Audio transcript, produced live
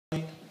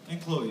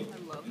and Chloe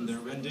in their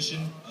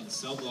rendition of the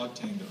cell block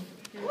Tango.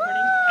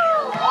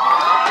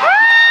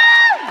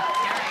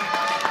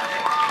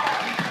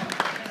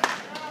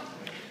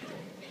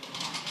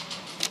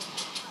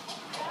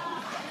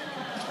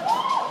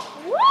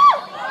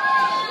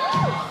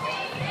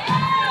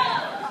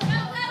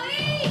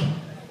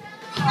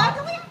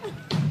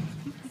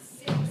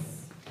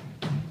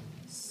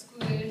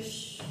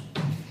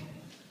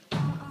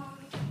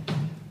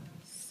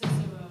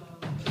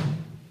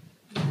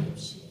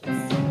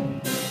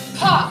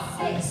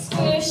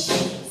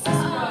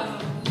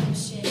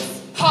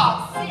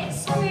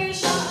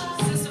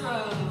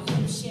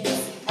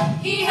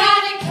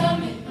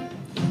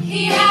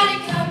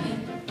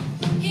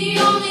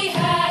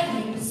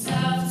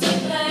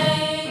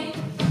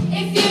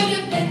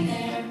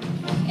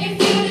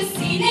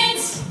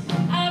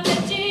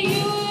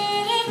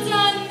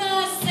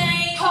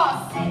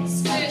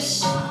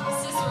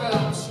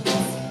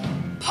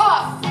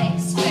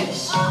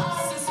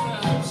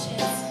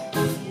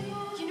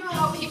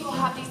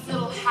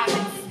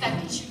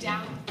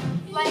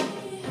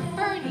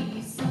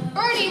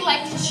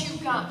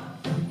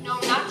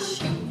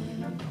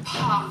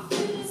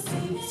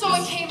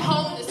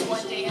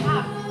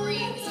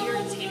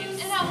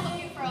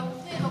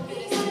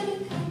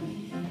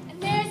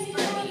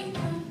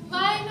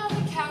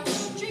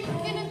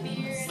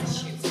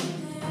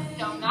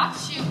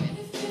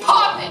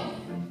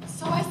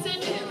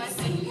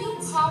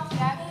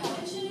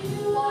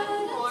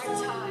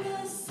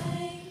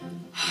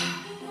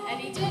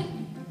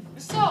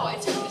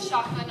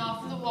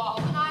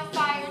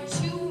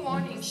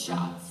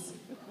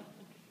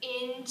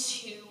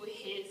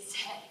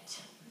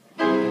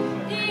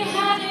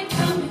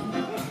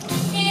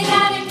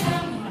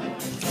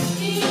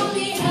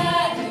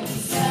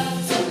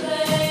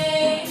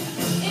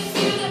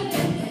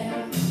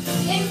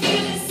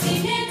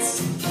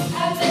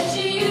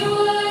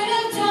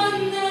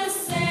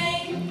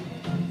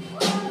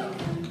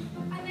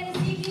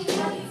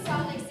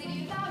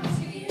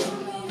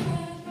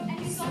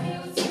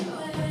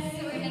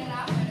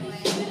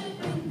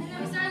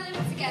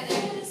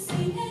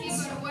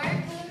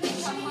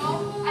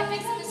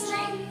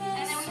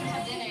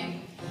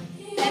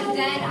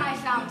 Then I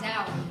found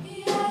out,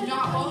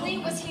 not only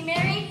was he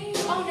married,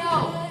 oh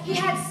no, he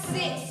had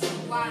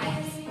 6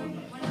 wives.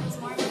 One of those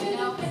Mormons, you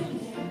know.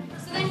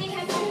 So then he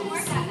came home from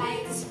work that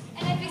night,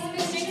 and I fixed him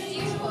his drink as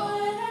usual.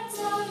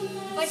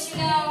 But you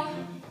know,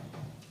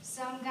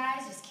 some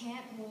guys just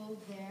can't hold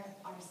their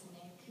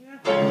arsenic.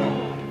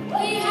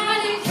 He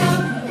had it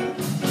coming,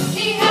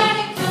 he had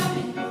it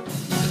coming.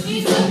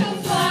 He took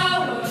a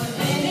flower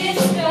and it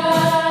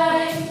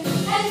died,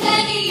 and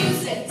then he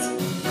used it,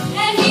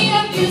 and he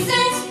abused it.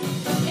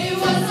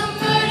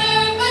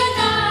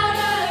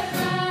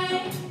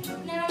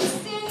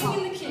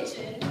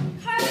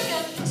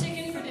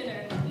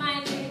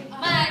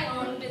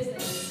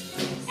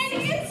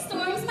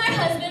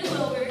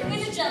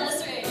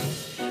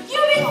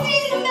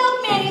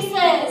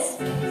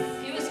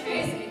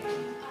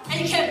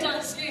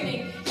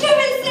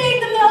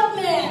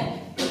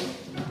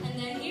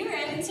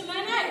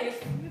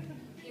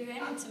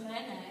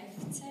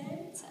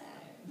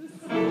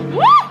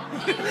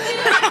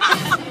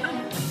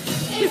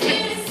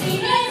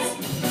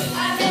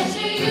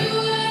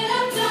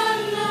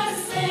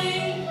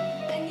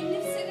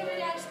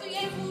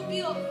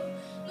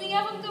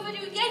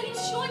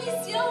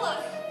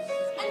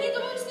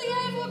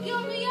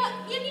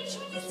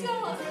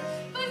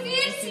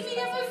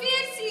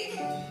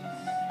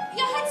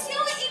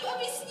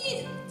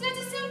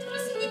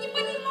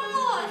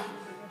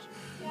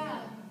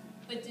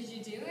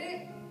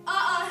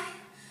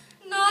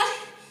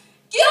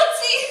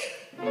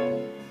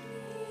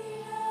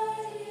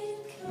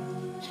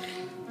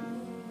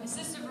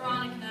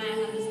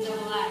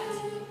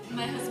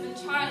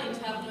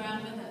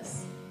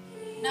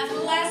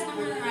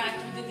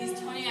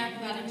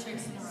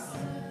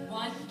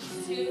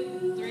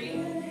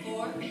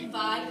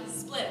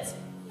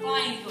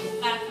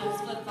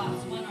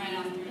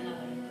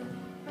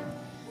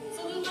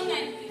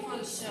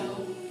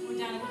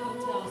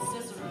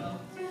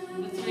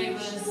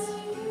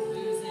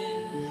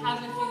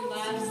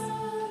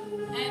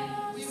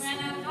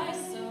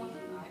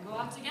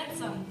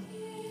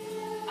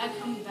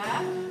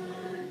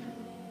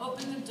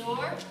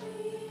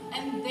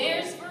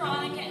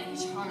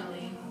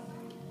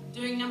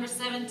 Doing number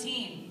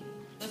 17,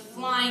 the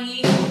Flying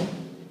Eagle.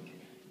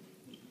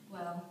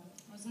 Well,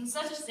 I was in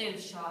such a state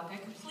of shock, I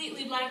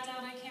completely blacked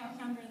out, I can't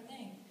remember a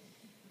thing.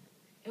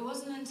 It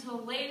wasn't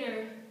until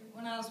later,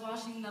 when I was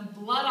washing the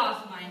blood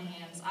off my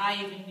hands,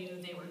 I even knew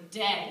they were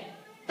dead.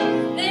 They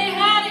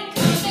had it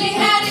come, they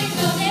had it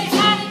come, they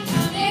had it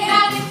come, they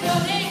had it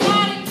come, they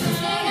had it come,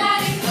 they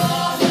had it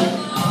come.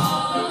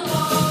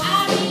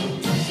 I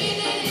mean, she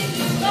didn't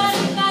do but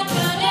if I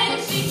done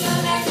it, she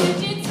done it. Could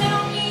you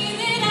tell me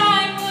that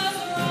I was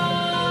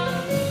wrong?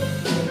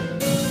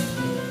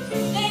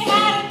 They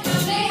had it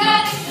come, they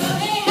had it come,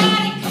 they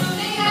had it come,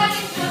 they had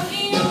it come.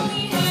 He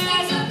only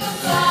had a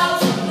flower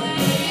when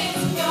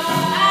it's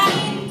gone. I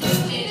didn't do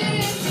it.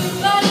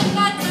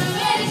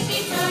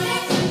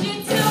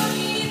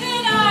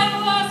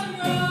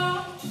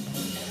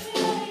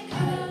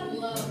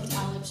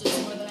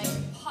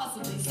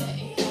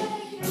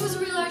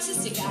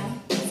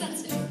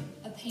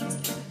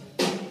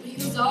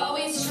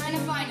 always trying to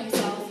find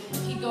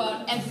himself. He'd go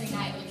out every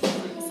night looking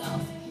for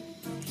himself.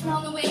 And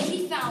on the way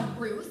he found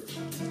Ruth,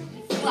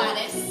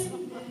 Gladys,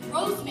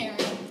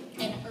 Rosemary,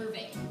 and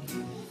Irving.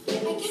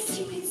 I guess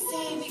you could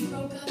say we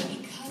broke up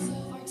because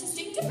of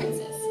artistic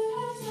differences.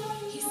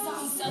 He saw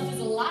himself as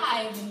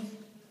alive, and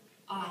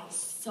I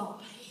saw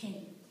him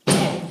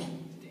dead.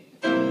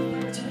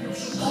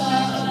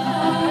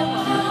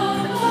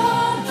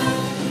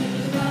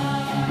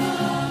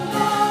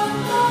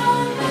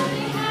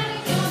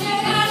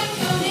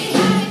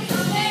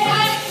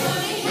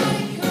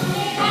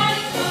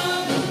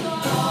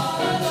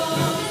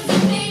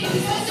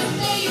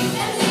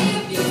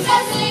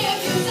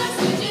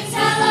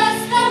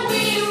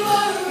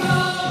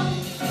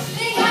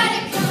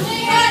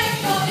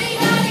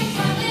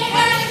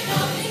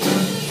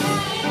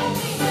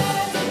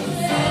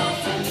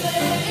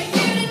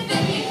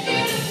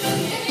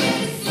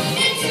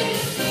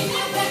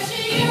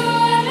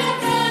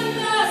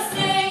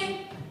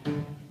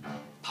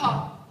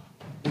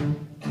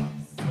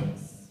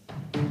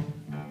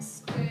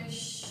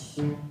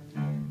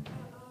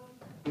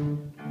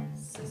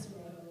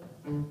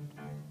 Cicero.